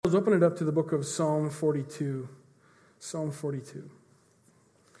Bibles, open it up to the book of Psalm 42. Psalm 42.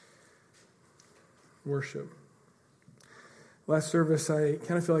 Worship. Last service, I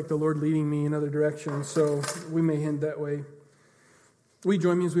kind of feel like the Lord leading me in other directions, so we may end that way. Will you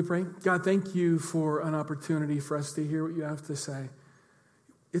join me as we pray? God, thank you for an opportunity for us to hear what you have to say.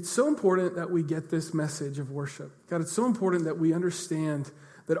 It's so important that we get this message of worship. God, it's so important that we understand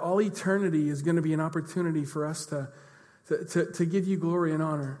that all eternity is going to be an opportunity for us to give you glory and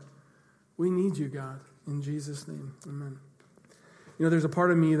honor. We need you, God. In Jesus' name, amen. You know, there's a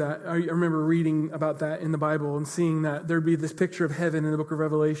part of me that I remember reading about that in the Bible and seeing that there'd be this picture of heaven in the book of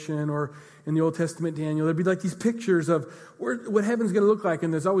Revelation or in the Old Testament Daniel. There'd be like these pictures of what heaven's going to look like,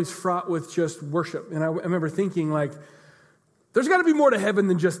 and there's always fraught with just worship. And I remember thinking, like, there's got to be more to heaven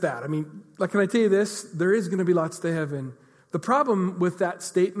than just that. I mean, like, can I tell you this? There is going to be lots to heaven. The problem with that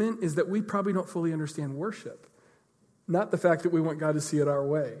statement is that we probably don't fully understand worship, not the fact that we want God to see it our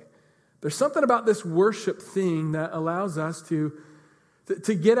way. There's something about this worship thing that allows us to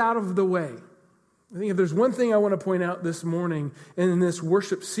get out of the way. I think if there's one thing I want to point out this morning and in this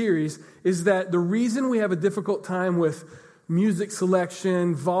worship series is that the reason we have a difficult time with music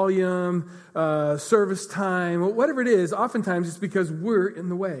selection, volume, service time, whatever it is, oftentimes it's because we're in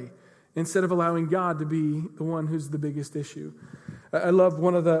the way instead of allowing God to be the one who's the biggest issue. I love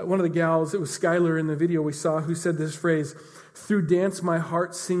one of the gals, it was Skylar in the video we saw, who said this phrase, "Through dance my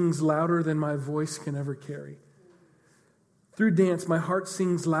heart sings louder than my voice can ever carry." Through dance, my heart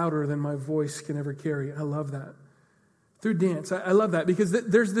sings louder than my voice can ever carry. I love that. Through dance, I love that because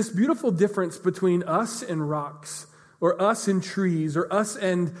there's this beautiful difference between us and rocks, or us and trees, or us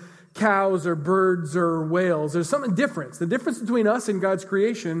and cows, or birds, or whales. There's something different. The difference between us and God's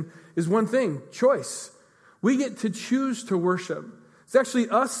creation is one thing, choice. We get to choose to worship. It's actually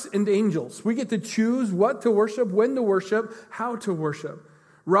us and angels. We get to choose what to worship, when to worship, how to worship.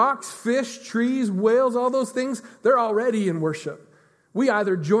 Rocks, fish, trees, whales, all those things, they're already in worship. We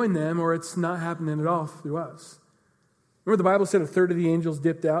either join them or it's not happening at all through us. Remember the Bible said a third of the angels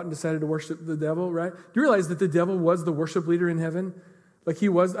dipped out and decided to worship the devil, right? Do you realize that the devil was the worship leader in heaven? Like he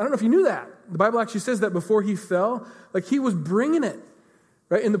was, I don't know if you knew that. The Bible actually says that before he fell, like he was bringing it.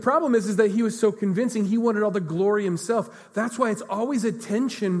 Right? And the problem is that he was so convincing, he wanted all the glory himself. That's why it's always a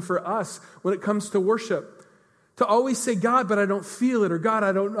tension for us when it comes to worship. To always say, God, but I don't feel it, or God,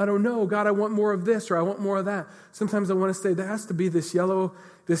 I don't know. God, I want more of this, or I want more of that. Sometimes I want to say there has to be this yellow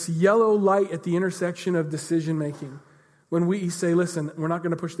light at the intersection of decision making. When we say, listen, we're not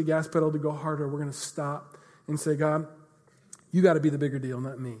going to push the gas pedal to go harder. We're going to stop and say, God, you got to be the bigger deal,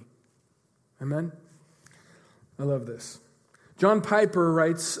 not me. Amen? I love this. John Piper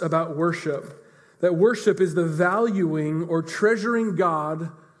writes about worship, that worship is the valuing or treasuring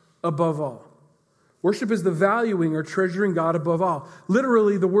God above all. Worship is the valuing or treasuring God above all.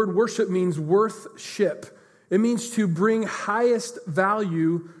 Literally, the word worship means worth-ship. It means to bring highest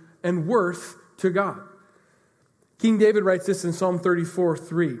value and worth to God. King David writes this in Psalm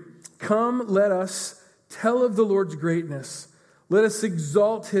 34:3. Come, let us tell of the Lord's greatness. Let us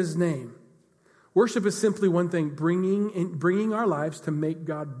exalt his name. Worship is simply one thing, bringing our lives to make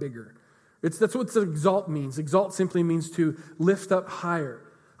God bigger. That's what exalt means. Exalt simply means to lift up higher.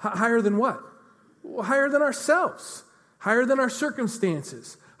 Higher than what? Well, higher than ourselves, higher than our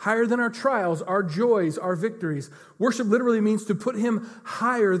circumstances, higher than our trials, our joys, our victories. Worship literally means to put him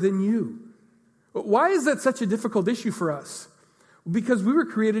higher than you. Why is that such a difficult issue for us? Because we were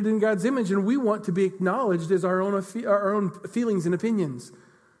created in God's image and we want to be acknowledged as our own feelings and opinions.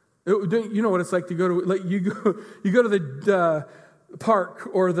 You know what it's like to go to, like you go to the park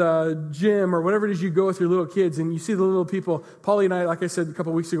or the gym or whatever it is you go with your little kids and you see the little people. Polly and I, like I said a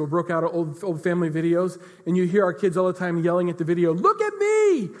couple weeks ago, broke out old family videos, and you hear our kids all the time yelling at the video, look at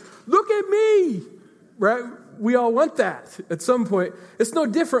me, right? We all want that at some point. It's no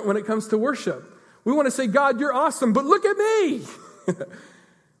different when it comes to worship. We want to say, God, you're awesome, but look at me.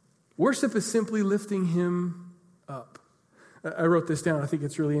 Worship is simply lifting him up. I wrote this down. I think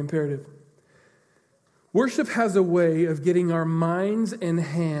it's really imperative. Worship has a way of getting our minds and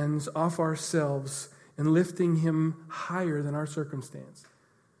hands off ourselves and lifting him higher than our circumstance.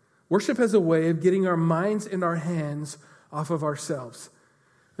 Worship has a way of getting our minds and our hands off of ourselves.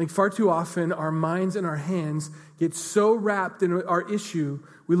 I think far too often our minds and our hands get so wrapped in our issue,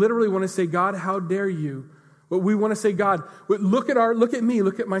 we literally want to say, God, how dare you? But we want to say, God, look at me,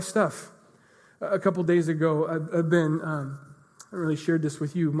 look at my stuff. A couple days ago, I've been, I haven't really shared this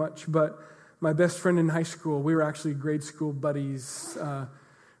with you much, but my best friend in high school, we were actually grade school buddies.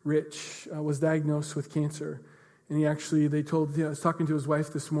 Rich was diagnosed with cancer. And I was talking to his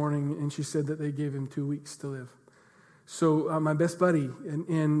wife this morning, and she said that they gave him 2 weeks to live. So my best buddy,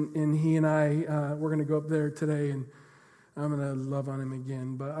 and he and I, we're going to go up there today, and I'm going to love on him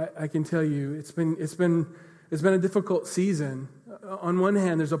again. But I can tell you, it's been a difficult season. On one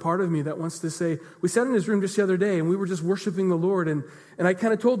hand, there's a part of me that wants to say, we sat in his room just the other day, and we were just worshiping the Lord, and I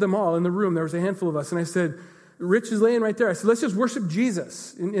kind of told them all in the room, there was a handful of us, and I said, Rich is laying right there. I said, let's just worship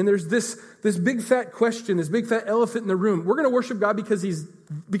Jesus. And there's this big fat question, this big fat elephant in the room. We're going to worship God because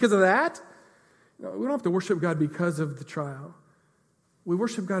of that? No, we don't have to worship God because of the trial. We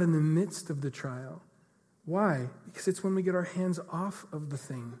worship God in the midst of the trial. Why? Because it's when we get our hands off of the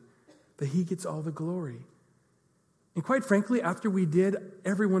thing that he gets all the glory. And quite frankly, after we did,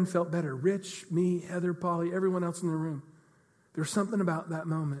 everyone felt better. Rich, me, Heather, Polly, everyone else in the room. There's something about that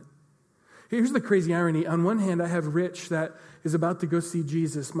moment. Here's the crazy irony. On one hand, I have Rich that is about to go see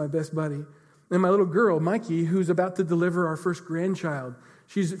Jesus, my best buddy. And my little girl, Mikey, who's about to deliver our first grandchild.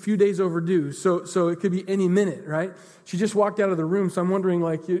 She's a few days overdue, so it could be any minute, right? She just walked out of the room, so I'm wondering,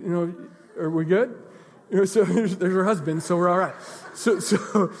 like, are we good? So there's her husband, so we're all right.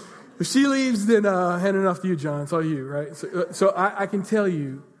 So if she leaves, then hand it off to you, John. It's all you, right? So I can tell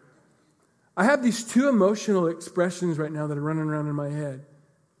you, I have these two emotional expressions right now that are running around in my head.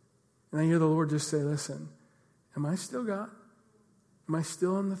 And I hear the Lord just say, listen, am I still God? Am I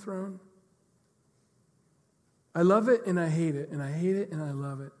still on the throne? I love it and I hate it, and I hate it and I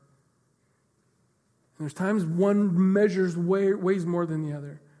love it. And there's times one measures weighs more than the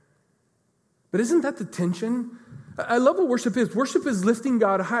other. But isn't that the tension? I love what worship is. Worship is lifting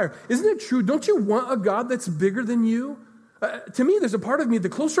God higher. Isn't it true? Don't you want a God that's bigger than you? To me, there's a part of me, the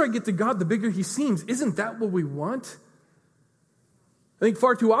closer I get to God, the bigger he seems. Isn't that what we want? I think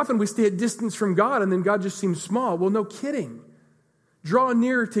far too often we stay at distance from God and then God just seems small. Well, no kidding. Draw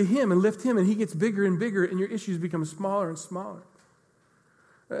nearer to him and lift him and he gets bigger and bigger and your issues become smaller and smaller.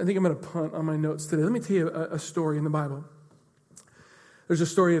 I think I'm going to punt on my notes today. Let me tell you a story in the Bible. There's a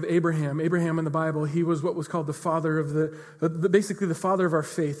story of Abraham. Abraham in the Bible, he was what was called the father of basically the father of our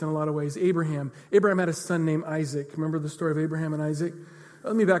faith in a lot of ways. Abraham had a son named Isaac. Remember the story of Abraham and Isaac?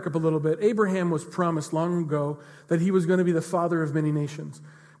 Let me back up a little bit. Abraham was promised long ago that he was going to be the father of many nations.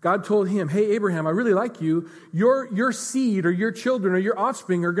 God told him, hey, Abraham, I really like you. Your seed or your children or your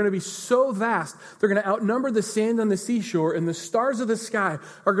offspring are going to be so vast. They're going to outnumber the sand on the seashore, and the stars of the sky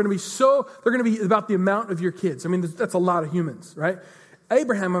are going to be they're going to be about the amount of your kids. I mean, that's a lot of humans, right?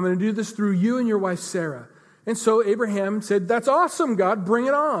 Abraham, I'm going to do this through you and your wife, Sarah. And so Abraham said, that's awesome, God, bring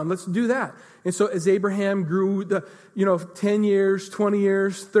it on. Let's do that. And so as Abraham grew 10 years, 20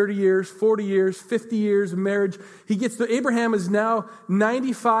 years, 30 years, 40 years, 50 years of marriage, Abraham is now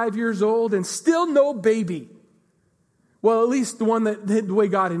 95 years old and still no baby. Well, at least the one that the way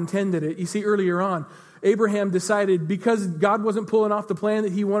God intended it. You see, earlier on, Abraham decided because God wasn't pulling off the plan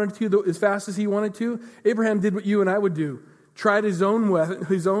that he wanted to as fast as he wanted to, Abraham did what you and I would do. Tried his own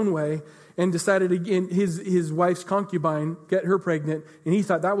way, and decided again his wife's concubine, get her pregnant, and he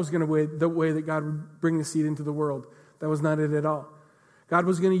thought that was going to be the way that God would bring the seed into the world. That was not it at all. God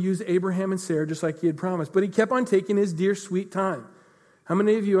was going to use Abraham and Sarah just like he had promised, but he kept on taking his dear sweet time. How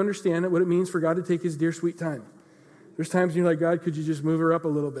many of you understand what it means for God to take his dear sweet time? There's times when you're like, God, could you just move her up a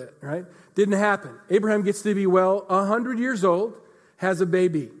little bit, right? Didn't happen. Abraham gets to be 100 years old, has a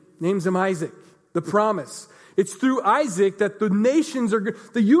baby, names him Isaac, the promise. It's through Isaac that the nations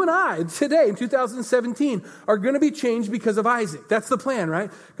that you and I today in 2017 are going to be changed because of Isaac. That's the plan, right?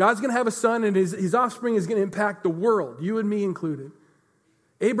 God's going to have a son and his offspring is going to impact the world, you and me included.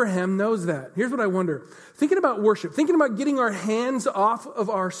 Abraham knows that. Here's what I wonder. Thinking about worship, thinking about getting our hands off of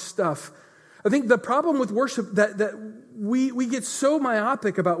our stuff. I think the problem with worship that we get so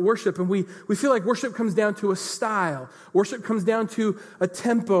myopic about worship and we feel like worship comes down to a style. Worship comes down to a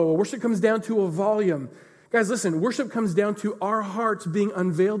tempo. Worship comes down to a volume. Guys, listen, worship comes down to our hearts being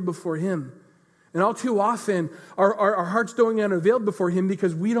unveiled before him. And all too often, our hearts don't get unveiled before him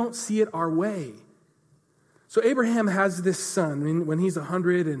because we don't see it our way. So Abraham has this son when he's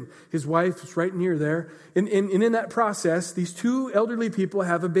 100 and his wife is right near there. And in that process, these two elderly people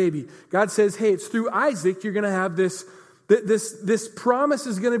have a baby. God says, hey, it's through Isaac you're going to have this promise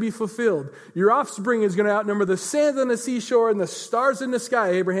is going to be fulfilled. Your offspring is going to outnumber the sand on the seashore and the stars in the sky,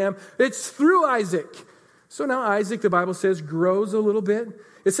 Abraham. It's through Isaac. So now Isaac, the Bible says, grows a little bit.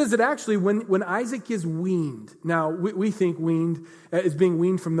 It says that actually when Isaac is weaned, now we think weaned is being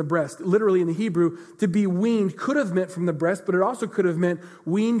weaned from the breast. Literally in the Hebrew, to be weaned could have meant from the breast, but it also could have meant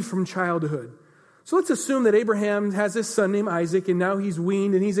weaned from childhood. So let's assume that Abraham has this son named Isaac, and now he's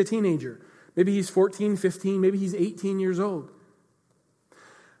weaned and he's a teenager. Maybe he's 14, 15, maybe he's 18 years old.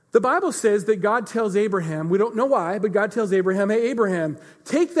 The Bible says that God tells Abraham, we don't know why, but God tells Abraham, hey, Abraham,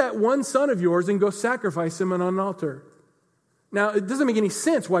 take that one son of yours and go sacrifice him on an altar. Now, it doesn't make any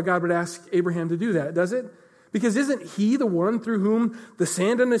sense why God would ask Abraham to do that, does it? Because isn't he the one through whom the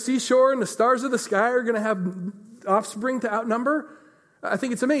sand on the seashore and the stars of the sky are going to have offspring to outnumber? I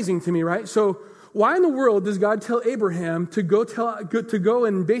think it's amazing to me, right? So why in the world does God tell Abraham to go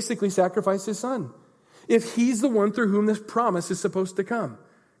and basically sacrifice his son if he's the one through whom this promise is supposed to come?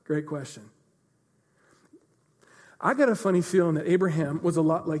 Great question. I got a funny feeling that Abraham was a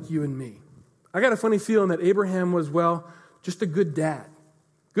lot like you and me. I got a funny feeling that Abraham was, just a good dad.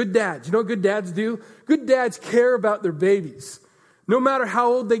 Good dads. You know what good dads do? Good dads care about their babies. No matter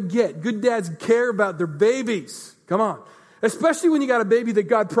how old they get, good dads care about their babies. Come on. Especially when you got a baby that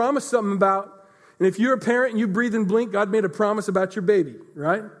God promised something about. And if you're a parent and you breathe and blink, God made a promise about your baby,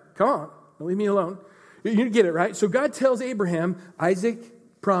 right? Come on. Don't leave me alone. You get it, right? So God tells Abraham,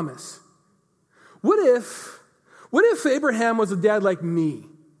 Isaac, promise. What if Abraham was a dad like me?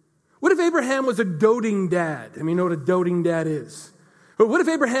 What if Abraham was a doting dad? I mean, you know what a doting dad is? But what if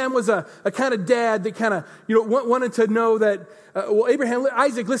Abraham was a kind of dad that kind of, wanted to know that,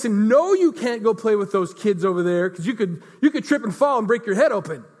 Isaac, listen, no, you can't go play with those kids over there because you could trip and fall and break your head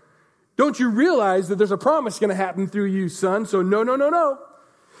open. Don't you realize that there's a promise going to happen through you, son? So no.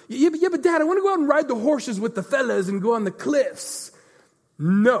 Yeah, but Dad, I want to go out and ride the horses with the fellas and go on the cliffs.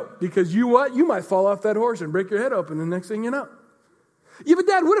 No, because you might fall off that horse and break your head open the next thing you know. Yeah, but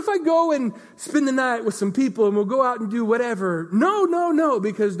Dad, what if I go and spend the night with some people and we'll go out and do whatever? No,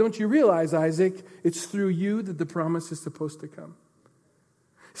 because don't you realize, Isaac, it's through you that the promise is supposed to come.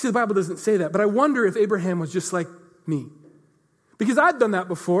 See, the Bible doesn't say that, but I wonder if Abraham was just like me. Because I've done that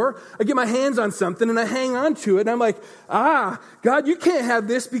before. I get my hands on something and I hang on to it and I'm like, God, you can't have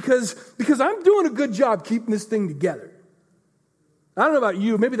this because I'm doing a good job keeping this thing together. I don't know about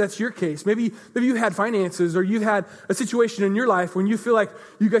you. Maybe that's your case. Maybe you had finances or you've had a situation in your life when you feel like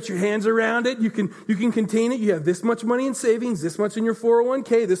you got your hands around it. You can contain it. You have this much money in savings, this much in your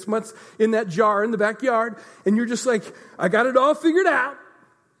 401k, this much in that jar in the backyard. And you're just like, I got it all figured out.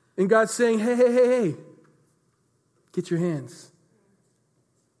 And God's saying, hey, get your hands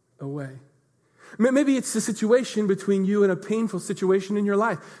away. Maybe it's the situation between you and a painful situation in your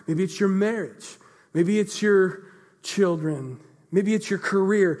life. Maybe it's your marriage. Maybe it's your children. Maybe it's your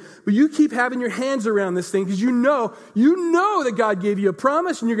career, but you keep having your hands around this thing because you know that God gave you a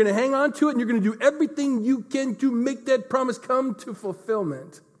promise and you're going to hang on to it and you're going to do everything you can to make that promise come to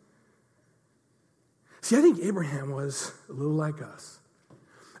fulfillment. See, I think Abraham was a little like us.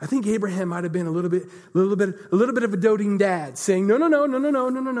 I think Abraham might have been a little bit of a doting dad saying, no,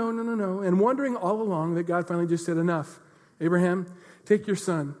 and wondering all along that God finally just said, enough. Abraham, take your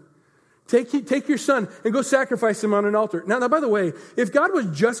son. Take your son and go sacrifice him on an altar. Now, by the way, if God was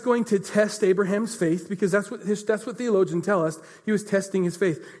just going to test Abraham's faith, because that's what theologians tell us, he was testing his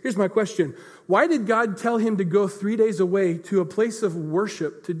faith. Here's my question. Why did God tell him to go 3 days away to a place of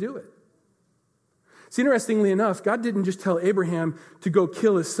worship to do it? See, interestingly enough, God didn't just tell Abraham to go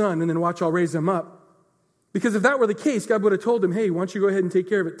kill his son and then watch, I'll raise him up. Because if that were the case, God would have told him, hey, why don't you go ahead and take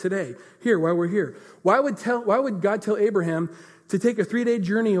care of it today, here, while we're here. Why would God tell Abraham to take a 3-day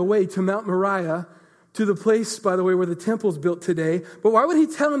journey away to Mount Moriah, to the place, by the way, where the temple's built today? But why would he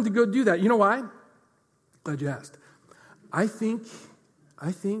tell him to go do that? You know why? Glad you asked. I think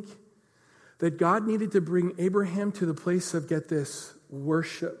that God needed to bring Abraham to the place of, get this,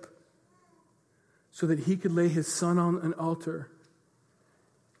 worship, so that he could lay his son on an altar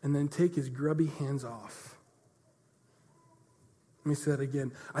and then take his grubby hands off. Let me say that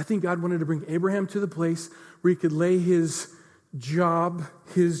again. I think God wanted to bring Abraham to the place where he could lay his job,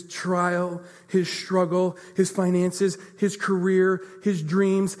 his trial, his struggle, his finances, his career, his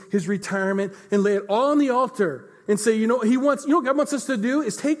dreams, his retirement, and lay it all on the altar and say, what God wants us to do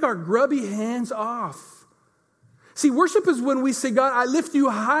is take our grubby hands off. See, worship is when we say, God, I lift you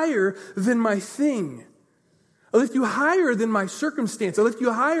higher than my thing. I lift you higher than my circumstance. I lift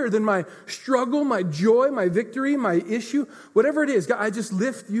you higher than my struggle, my joy, my victory, my issue, whatever it is. God, I just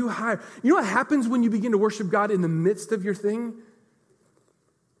lift you higher. You know what happens when you begin to worship God in the midst of your thing?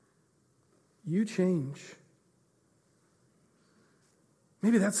 You change.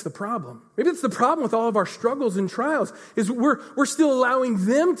 Maybe that's the problem. Maybe that's the problem with all of our struggles and trials, is we're still allowing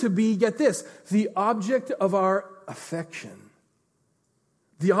them to be, get this, the object of our affection,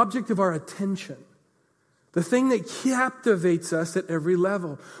 the object of our attention. The thing that captivates us at every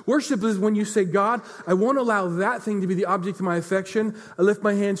level. Worship is when you say, God, I won't allow that thing to be the object of my affection. I lift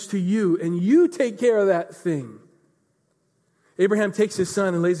my hands to you, and you take care of that thing. Abraham takes his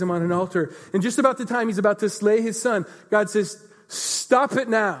son and lays him on an altar. And just about the time he's about to slay his son, God says, stop it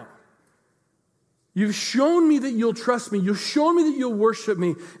now. You've shown me that you'll trust me. You've shown me that you'll worship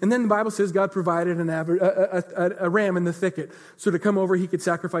me. And then the Bible says God provided a ram in the thicket. So to come over, he could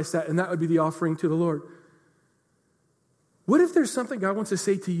sacrifice that, and that would be the offering to the Lord. What if there's something God wants to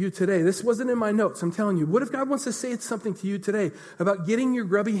say to you today? This wasn't in my notes, I'm telling you. What if God wants to say something to you today about getting your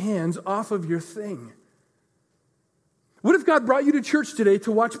grubby hands off of your thing? What if God brought you to church today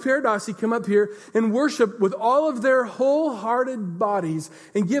to watch Paradisi come up here and worship with all of their wholehearted bodies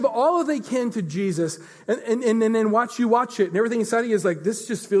and give all they can to Jesus and then watch you watch it and everything inside of you is like, this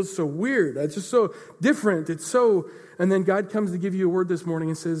just feels so weird. It's just so different. It's so, and then God comes to give you a word this morning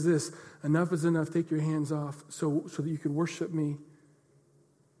and says this, enough is enough. Take your hands off so that you could worship me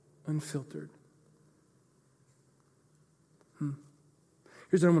unfiltered.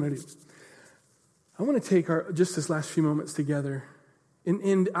 Here's what I'm going to do. I want to take just this last few moments together.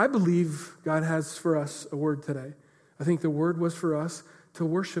 And I believe God has for us a word today. I think the word was for us to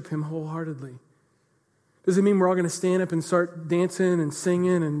worship him wholeheartedly. Does it mean we're all going to stand up and start dancing and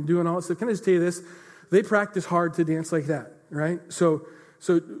singing and doing all that stuff? Can I just tell you this? They practice hard to dance like that, right? So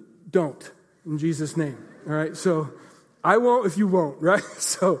don't, in Jesus' name, all right? So I won't if you won't, right?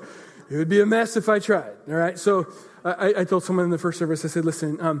 So it would be a mess if I tried, all right? So I told someone in the first service, I said,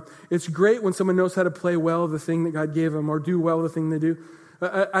 listen, it's great when someone knows how to play well the thing that God gave them or do well the thing they do.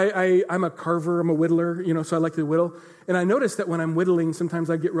 I'm a carver, I'm a whittler, so I like to whittle. And I notice that when I'm whittling,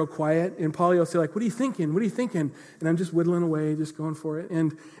 sometimes I get real quiet. And Polly will say, like, what are you thinking? What are you thinking? And I'm just whittling away, just going for it.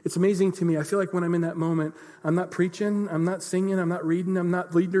 And it's amazing to me. I feel like when I'm in that moment, I'm not preaching, I'm not singing, I'm not reading, I'm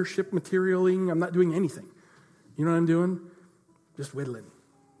not leadership materialing, I'm not doing anything. You know what I'm doing? Just whittling.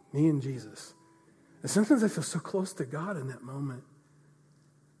 Me and Jesus. And sometimes I feel so close to God in that moment.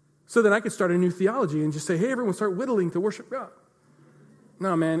 So then I could start a new theology and just say, hey, everyone, start whittling to worship God.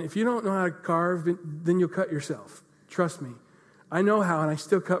 No, man, if you don't know how to carve, then you'll cut yourself. Trust me. I know how, and I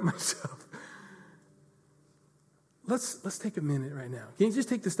still cut myself. Let's take a minute right now. Can you just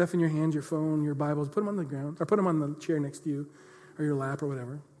take the stuff in your hands, your phone, your Bibles, put them on the ground, or put them on the chair next to you, or your lap, or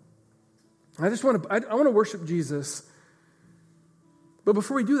whatever. I want to worship Jesus. But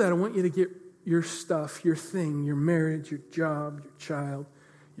before we do that, I want you to get your stuff, your thing, your marriage, your job, your child,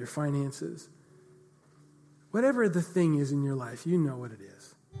 your finances. Whatever the thing is in your life, you know what it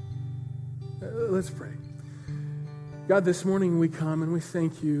is. Let's pray. God, this morning we come and we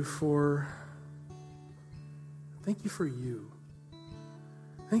thank you for you.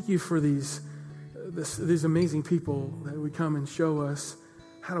 Thank you for these amazing people that we come and show us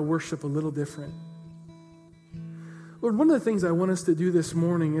how to worship a little different. Lord, one of the things I want us to do this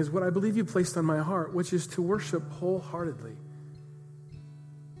morning is what I believe you placed on my heart, which is to worship wholeheartedly.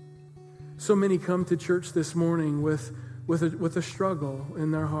 So many come to church this morning with a struggle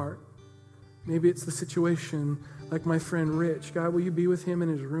in their heart. Maybe it's the situation like my friend Rich. God, will you be with him in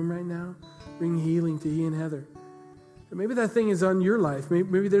his room right now? Bring healing to he and Heather. Maybe that thing is on your life.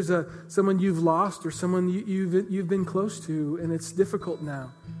 Maybe there's someone you've lost or someone you've been close to and it's difficult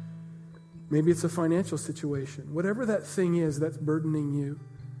now. Maybe it's a financial situation. Whatever that thing is that's burdening you,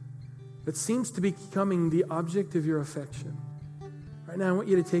 that seems to be becoming the object of your affection. Right now, I want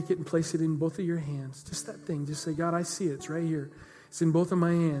you to take it and place it in both of your hands. Just that thing. Just say, God, I see it. It's right here. It's in both of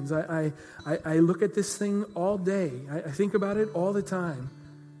my hands. I look at this thing all day. I think about it all the time.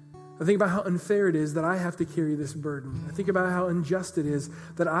 I think about how unfair it is that I have to carry this burden. I think about how unjust it is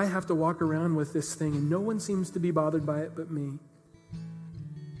that I have to walk around with this thing and no one seems to be bothered by it but me.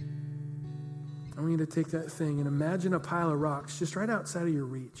 I want you to take that thing and imagine a pile of rocks just right outside of your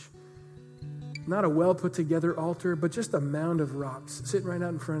reach. Not a well put together altar, but just a mound of rocks sitting right out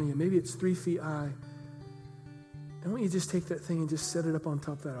in front of you. Maybe it's 3 feet high. I want you to just take that thing and just set it up on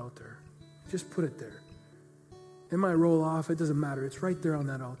top of that altar. Just put it there. It might roll off. It doesn't matter. It's right there on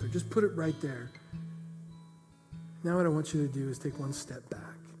that altar. Just put it right there. Now what I want you to do is take one step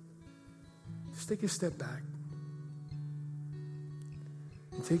back. Just take a step back.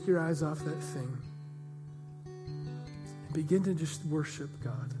 And take your eyes off that thing. And begin to just worship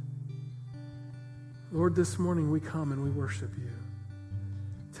God. Lord, this morning we come and we worship you.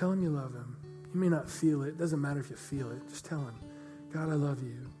 Tell him you love him. You may not feel it. It doesn't matter if you feel it. Just tell him, God, I love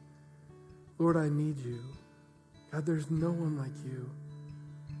you. Lord, I need you. God, there's no one like you.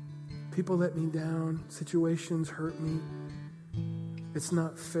 People let me down. Situations hurt me. It's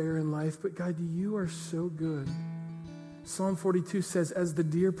not fair in life, but God, you are so good. Psalm 42 says, as the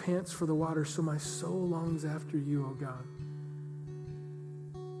deer pants for the water, so my soul longs after you, O God.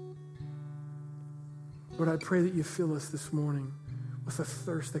 Lord, I pray that you fill us this morning with a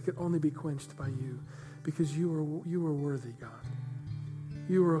thirst that could only be quenched by you because you are worthy, God.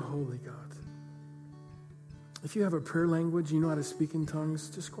 You are a holy God. If you have a prayer language, you know how to speak in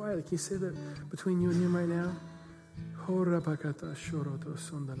tongues, just quietly. Can you say that between you and him right now?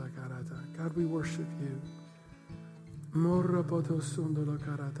 God, we worship you.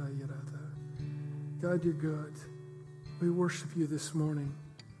 God, you're good. We worship you this morning.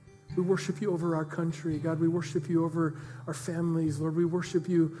 We worship you over our country. God, we worship you over our families. Lord, we worship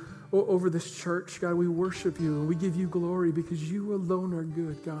you over this church. God, we worship you and we give you glory because you alone are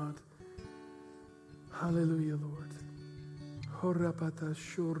good, God. Hallelujah, Lord.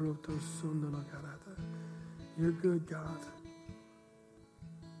 You're good, God.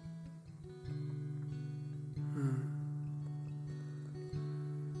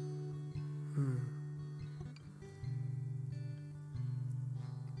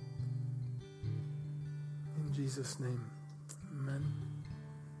 In Jesus' name, amen.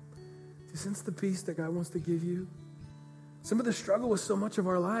 Do you sense the peace that God wants to give you? Some of the struggle with so much of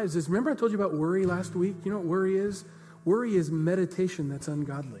our lives is, remember I told you about worry last week? You know what worry is? Worry is meditation that's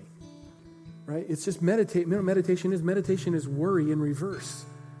ungodly, right? It's just meditate. You know what meditation is? Meditation is worry in reverse.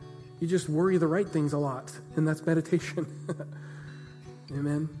 You just worry the right things a lot, and that's meditation.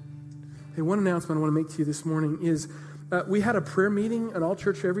 Amen. Hey, one announcement I want to make to you this morning is we had a prayer meeting at All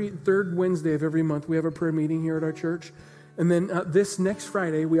Church every third Wednesday of every month. We have a prayer meeting here at our church. And then this next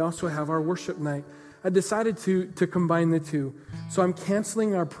Friday, we also have our worship night. I decided to combine the two. So I'm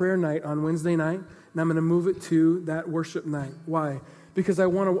canceling our prayer night on Wednesday night, and I'm going to move it to that worship night. Why? Because I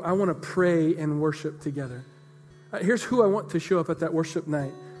want to pray and worship together. Here's who I want to show up at that worship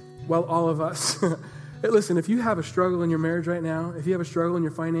night. Well, all of us. Hey, listen, if you have a struggle in your marriage right now, if you have a struggle in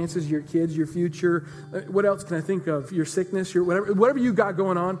your finances, your kids, your future, what else can I think of? Your sickness, your whatever you got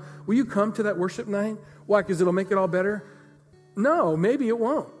going on, will you come to that worship night? Why? Because it'll make it all better? No, maybe it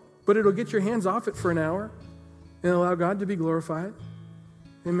won't. But it'll get your hands off it for an hour and allow God to be glorified.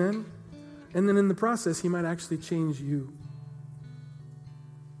 Amen? And then in the process, he might actually change you.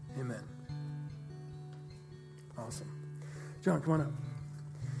 Amen. Awesome. John, come on up.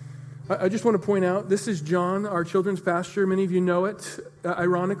 I just want to point out, this is John, our children's pastor. Many of you know it.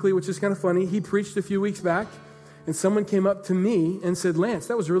 Ironically, which is kind of funny, he preached a few weeks back, and someone came up to me and said, Lance,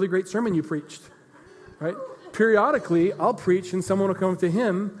 that was a really great sermon you preached. Right? Periodically, I'll preach, and someone will come up to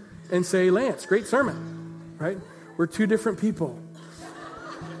him and say, Lance, great sermon. Right? We're two different people.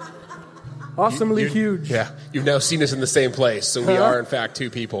 Awesomely huge. Yeah. You've now seen us in the same place, so we are, in fact, two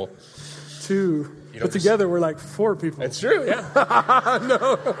people. Two. But together, we're like four people. It's true, yeah.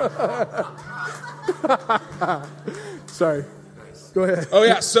 No. Sorry. Go ahead. Oh,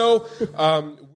 yeah. So